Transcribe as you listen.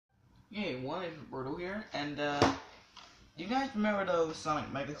Hey, one is Roberto here, and do you guys remember those Sonic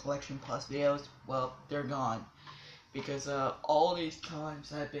Mega Collection Plus videos? Well, they're gone, because all these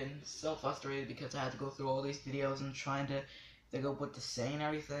times I've been so frustrated because I had to go through all these videos and trying to think of what to say and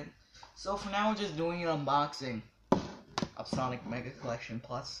everything. So for now, we're just doing an unboxing of Sonic Mega Collection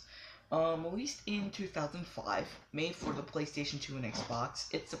Plus. Released in 2005, made for the PlayStation 2 and Xbox.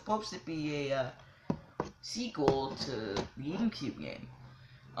 It's supposed to be a sequel to the GameCube game.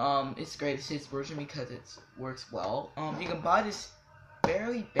 It's the greatest hits version because it works well. You can buy this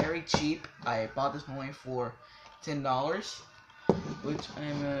very cheap. I bought this only for $10, which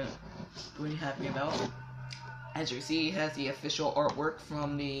I'm really happy about. As you can see, it has the official artwork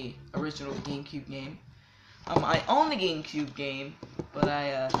from the original GameCube game. I own the GameCube game, but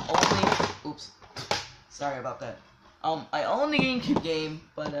I only... Oops. Sorry about that. I own the GameCube game,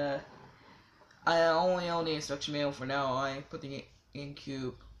 but I only own the instruction manual for now. I put the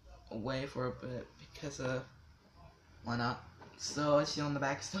GameCube away for a bit because why not? So as you know, on the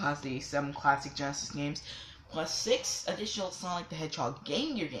back, it still has the 7 classic Genesis games plus 6 additional Sonic the Hedgehog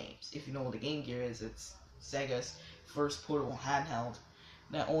Game Gear games. If you know what the Game Gear is, it's Sega's first portable handheld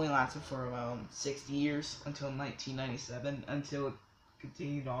that only lasted for around 60 years until 1997, until it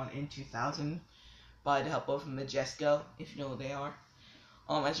continued on in 2000 by the help of Majesco, if you know what they are.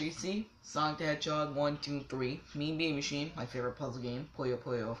 As you can see, Sonic the Hedgehog 1, 2, 3, Mean Bean Machine, my favorite puzzle game, Puyo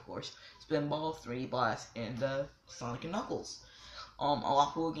Puyo of course, Spinball, 3D Blast, and Sonic and Knuckles. A lot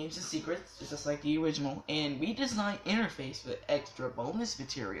of cool games and secrets, just like the original, and redesigned interface with extra bonus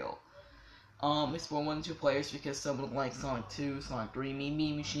material. It's for 1 and 2 players because someone like Sonic 2, Sonic 3, Mean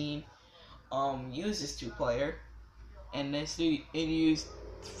Bean Machine, uses 2-player, and it used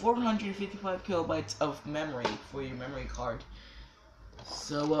 455 kilobytes of memory for your memory card.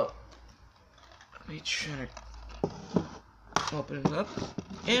 So, let me try to open it up,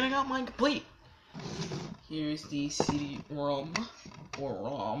 and I got mine complete. Here's the CD-ROM, or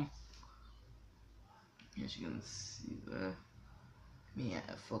ROM. As you can see the,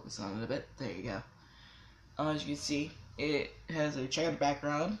 focus on it a bit. There you go. As you can see, it has a checkered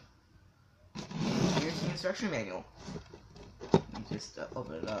background. Here's the instruction manual. Let me just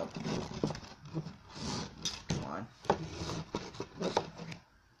open it up. Come on.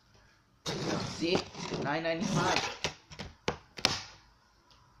 See, $9.95.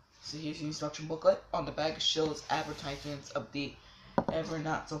 So here's the instruction booklet. On the back, it shows advertisements of the ever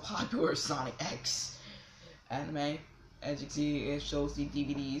not so popular Sonic X anime. As you can see, it shows the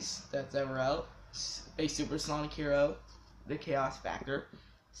DVDs that's ever out: a Super Sonic Hero, The Chaos Factor,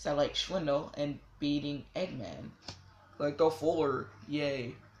 Satellite Swindle, and Beating Eggman. Like, go forward,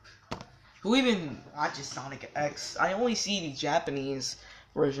 yay! Who even watches Sonic X? I only see the Japanese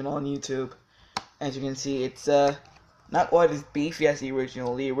version on YouTube. As you can see, it's not quite as beefy as the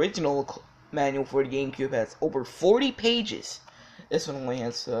original. The original manual for the GameCube has over 40 pages. This one only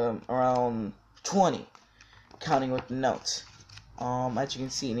has around 20, counting with the notes. As you can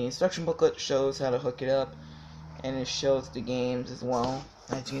see, the instruction booklet shows how to hook it up, and it shows the games as well.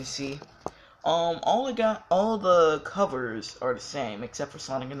 As you can see, all the covers are the same except for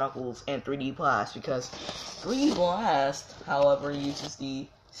Sonic and Knuckles and 3D Blast, because 3D Blast, however, uses the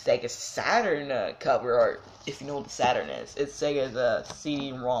Sega Saturn cover art. If you know what the Saturn is, it's Sega's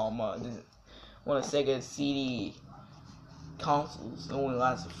CD-ROM, one of Sega's CD consoles. It only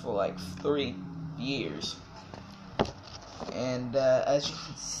lasted for like 3 years. And as you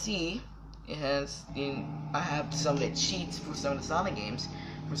can see, it has I have some of the cheats for some of the Sonic games.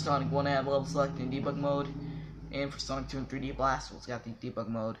 For Sonic 1, I have level select and debug mode, and for Sonic 2 and 3D Blast, it's got the debug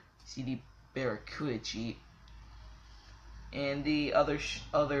mode, CD Barracuda cheat. And the other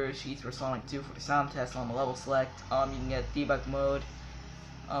sheets for Sonic 2 for the sound test on the level select. You can get debug mode,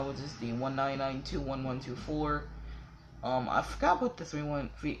 which is the 19921124. I forgot what the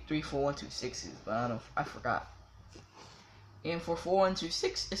 34126 is, but I forgot. And for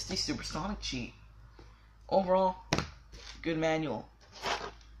 4126, it's the Super Sonic cheat. Overall, good manual.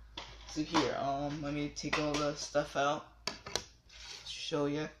 So here, let me take all the stuff out, show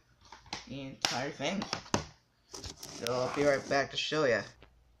you the entire thing. So I'll be right back to show you.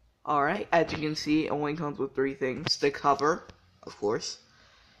 Alright, as you can see, it only comes with 3 things. The cover, of course,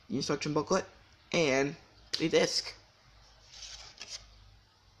 the instruction booklet, and the disc.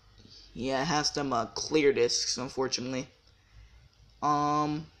 Yeah, it has some clear discs, unfortunately.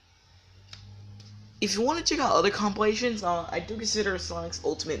 If you want to check out other compilations, I do consider Sonic's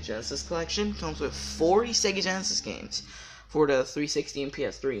Ultimate Genesis Collection comes with 40 Sega Genesis games for the 360 and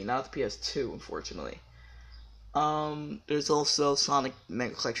PS3, not the PS2, unfortunately. There's also Sonic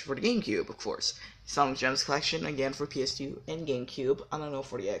Mega Collection for the GameCube, of course. Sonic Gems Collection, again for PS2 and GameCube. I don't know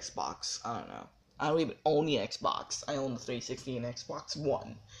for the Xbox. I don't know. I don't even own the Xbox. I own the 360 and Xbox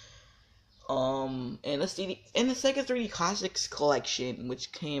One. And the Sega 3D Classics Collection,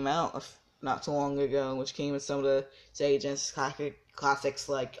 which came out not too long ago, which came with some of the Sega Genesis classics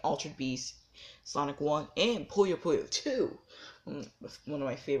like Altered Beast, Sonic 1, and Puyo Puyo 2. One of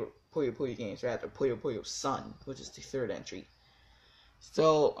my favorite Puyo Puyo games, rather, Puyo Puyo Sun, which is the third entry.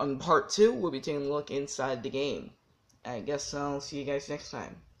 So, on part 2, we'll be taking a look inside the game. I guess I'll see you guys next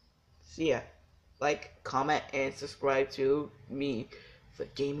time. See ya. Like, comment, and subscribe to me, the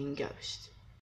Gaming Ghost.